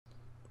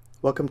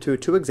Welcome to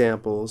two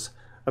examples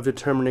of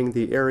determining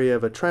the area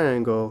of a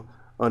triangle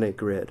on a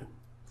grid.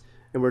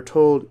 And we're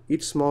told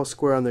each small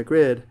square on the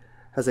grid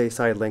has a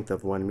side length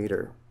of 1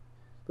 meter.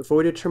 Before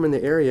we determine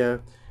the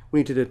area, we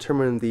need to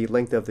determine the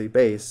length of the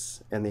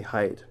base and the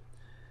height.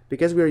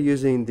 Because we are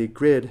using the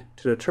grid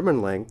to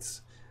determine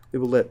lengths, we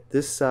will let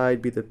this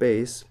side be the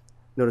base.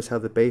 Notice how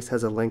the base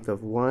has a length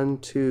of 1,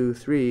 2,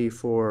 3,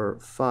 4,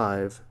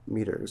 5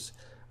 meters.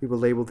 We will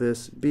label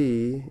this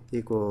B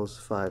equals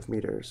 5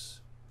 meters.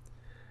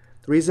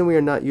 The reason we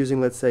are not using,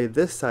 let's say,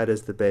 this side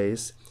as the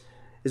base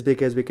is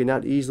because we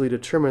cannot easily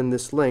determine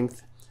this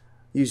length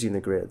using the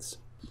grids.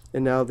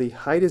 And now the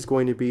height is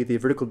going to be the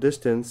vertical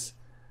distance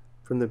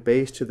from the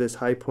base to this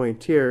high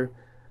point here,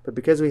 but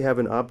because we have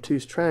an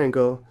obtuse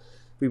triangle,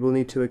 we will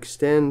need to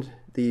extend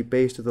the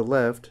base to the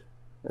left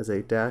as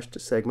a dashed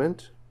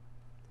segment.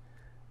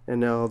 And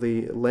now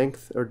the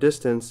length or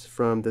distance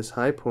from this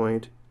high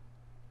point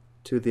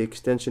to the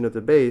extension of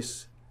the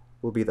base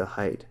will be the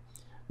height.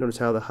 Notice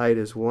how the height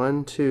is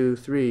 1, 2,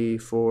 3,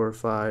 4,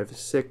 5,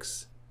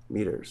 6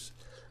 meters.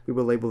 We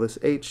will label this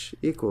H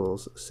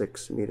equals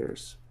 6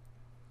 meters.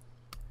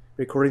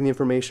 Recording the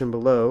information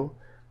below,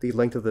 the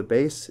length of the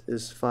base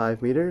is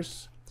 5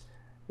 meters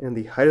and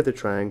the height of the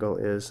triangle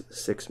is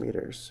 6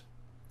 meters.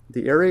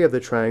 The area of the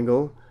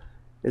triangle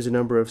is the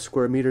number of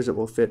square meters that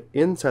will fit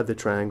inside the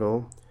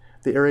triangle.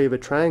 The area of a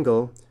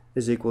triangle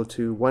is equal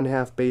to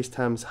 1/2 base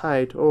times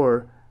height,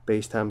 or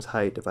base times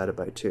height divided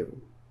by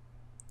 2.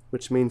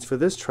 Which means for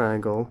this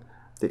triangle,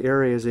 the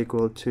area is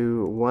equal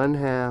to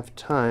 1/2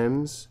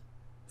 times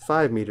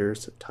 5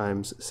 meters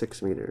times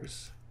 6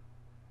 meters.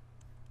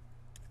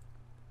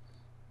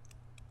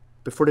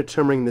 Before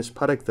determining this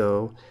product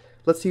though,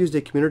 let's use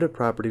the commutative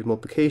property of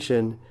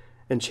multiplication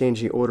and change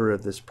the order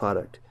of this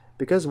product.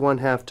 Because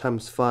 1/2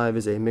 times 5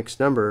 is a mixed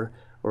number,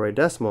 or a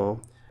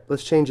decimal,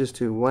 let's change this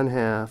to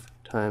 1/2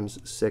 times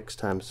 6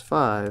 times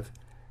 5,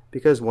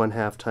 because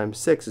 1/2 times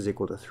 6 is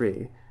equal to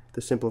 3.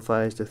 This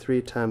simplifies to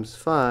 3 times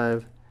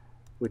 5,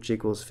 which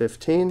equals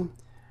 15.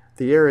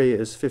 The area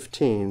is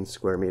 15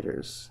 square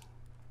meters.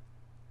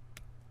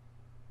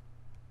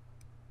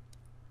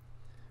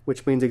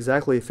 Which means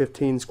exactly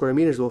 15 square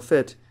meters will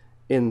fit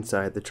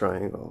inside the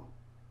triangle.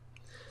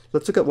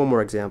 Let's look at one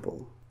more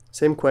example.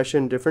 Same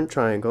question, different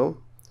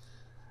triangle.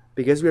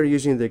 Because we are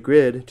using the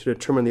grid to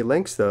determine the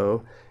lengths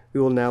though,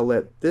 we will now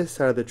let this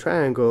side of the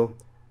triangle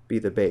be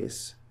the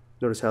base.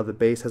 Notice how the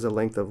base has a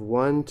length of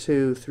 1,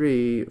 2,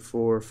 3,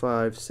 4,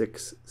 5,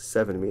 6,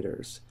 7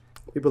 meters.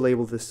 We will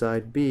label this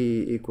side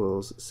B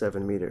equals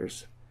 7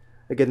 meters.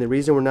 Again, the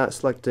reason we're not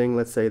selecting,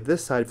 let's say,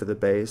 this side for the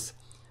base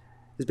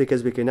is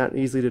because we cannot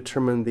easily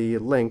determine the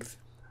length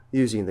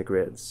using the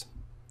grids.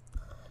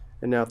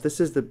 And now if this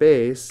is the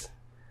base,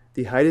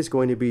 the height is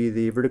going to be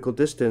the vertical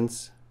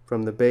distance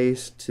from the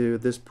base to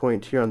this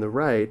point here on the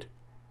right,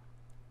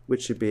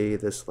 which should be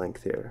this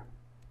length here.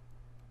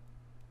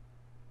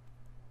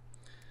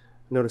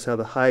 Notice how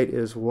the height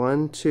is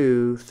 1,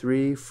 2,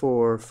 3,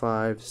 4,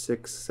 5,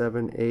 6,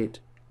 7, 8,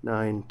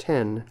 9,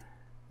 10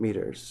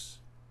 meters.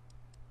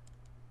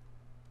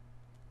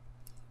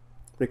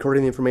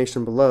 Recording the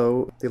information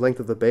below, the length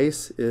of the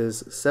base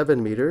is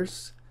 7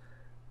 meters,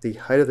 the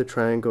height of the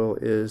triangle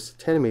is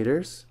 10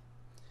 meters,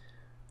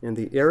 and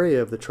the area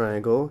of the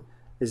triangle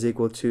is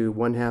equal to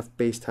 1/2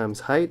 base times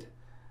height.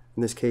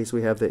 In this case,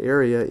 we have the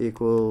area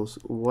equals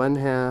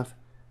 1/2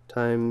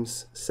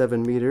 times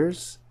 7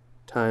 meters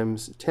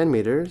times 10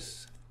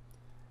 meters.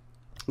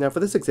 Now for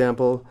this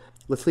example,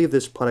 let's leave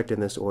this product in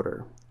this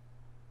order.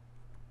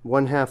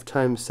 1/2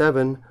 times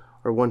 7,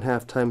 or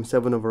 1/2 times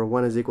 7 over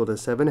 1 is equal to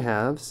 7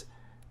 halves.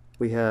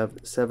 We have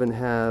 7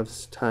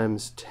 halves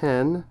times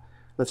 10.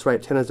 Let's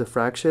write 10 as a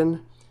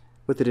fraction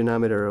with the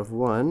denominator of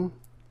 1.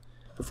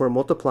 Before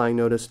multiplying,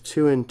 notice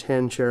 2 and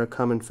 10 share a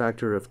common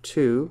factor of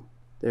 2.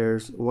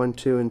 There's 1,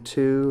 2, and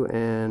 2,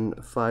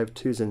 and 5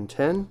 2s and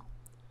 10.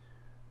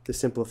 This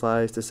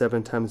simplifies to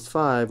 7 times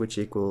 5, which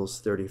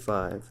equals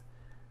 35.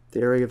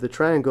 The area of the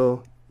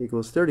triangle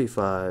equals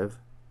 35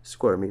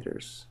 square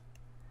meters,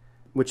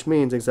 which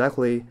means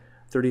exactly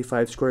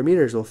 35 square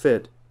meters will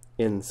fit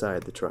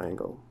inside the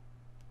triangle.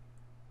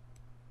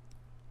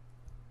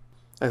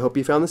 I hope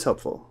you found this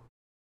helpful.